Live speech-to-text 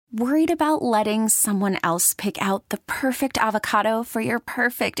Worried about letting someone else pick out the perfect avocado for your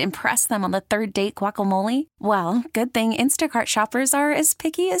perfect impress them on the third date guacamole? Well, good thing Instacart shoppers are as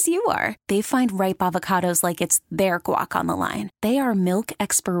picky as you are. They find ripe avocados like it's their guac on the line. They are milk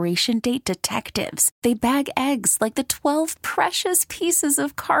expiration date detectives. They bag eggs like the 12 precious pieces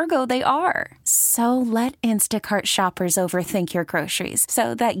of cargo they are. So let Instacart shoppers overthink your groceries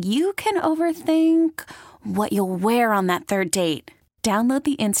so that you can overthink what you'll wear on that third date. Download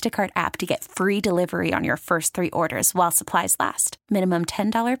the Instacart app to get free delivery on your first 3 orders while supplies last. Minimum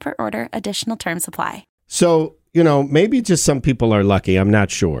 $10 per order. Additional terms apply. So, maybe just some people are lucky. I'm not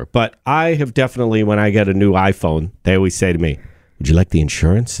sure. But I have definitely, when I get a new iPhone, they always say to me, would you like the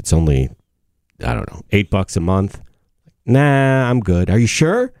insurance? It's only, I don't know, $8 a month. Nah, I'm good. Are you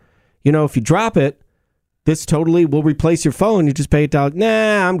sure? If you drop it, this totally will replace your phone. You just pay it down.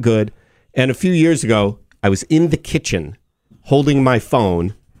 Nah, I'm good. And a few years ago, I was in the kitchen holding my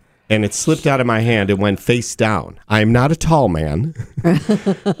phone, and it slipped out of my hand and went face down. I'm not a tall man.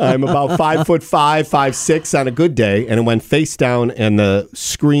 I'm about 5'5", 5'6" on a good day, and it went face down, and the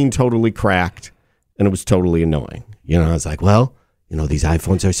screen totally cracked, and it was totally annoying. I was like, well, these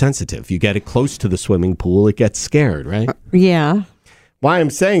iPhones are sensitive. You get it close to the swimming pool, it gets scared, right? Yeah. Why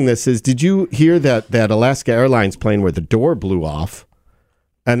I'm saying this is, did you hear that Alaska Airlines plane where the door blew off,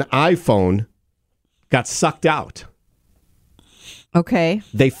 an iPhone got sucked out? Okay.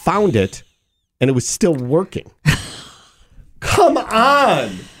 They found it, and it was still working. Come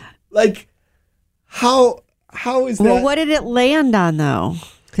on! Like, how is that? Well, what did it land on, though?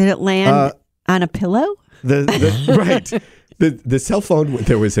 Did it land on a pillow? Right. The cell phone,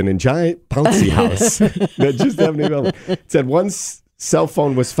 there was an giant bouncy house that just happened to be. It said one cell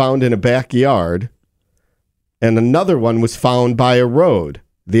phone was found in a backyard, and another one was found by a road.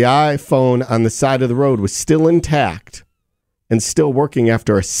 The iPhone on the side of the road was still intact and still working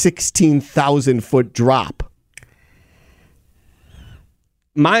after a 16,000-foot drop.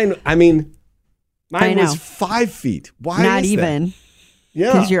 Mine was 5 feet. Why Not is even. That?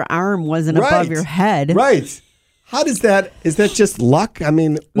 Yeah. Because your arm wasn't above your head. Right. How does that, is that just luck?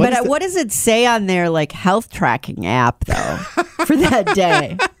 What does it say on their health tracking app, though, for that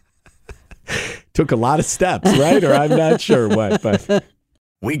day? Took a lot of steps, right? Or I'm not sure what, but...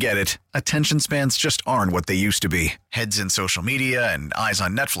 We get it. Attention spans just aren't what they used to be. Heads in social media and eyes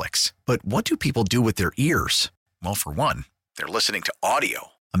on Netflix. But what do people do with their ears? Well, for one, they're listening to audio.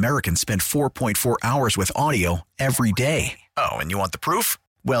 Americans spend 4.4 hours with audio every day. Oh, and you want the proof?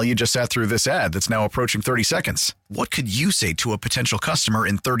 Well, you just sat through this ad that's now approaching 30 seconds. What could you say to a potential customer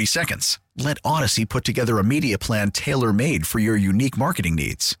in 30 seconds? Let Odyssey put together a media plan tailor-made for your unique marketing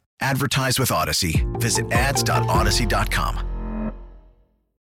needs. Advertise with Odyssey. Visit ads.odyssey.com.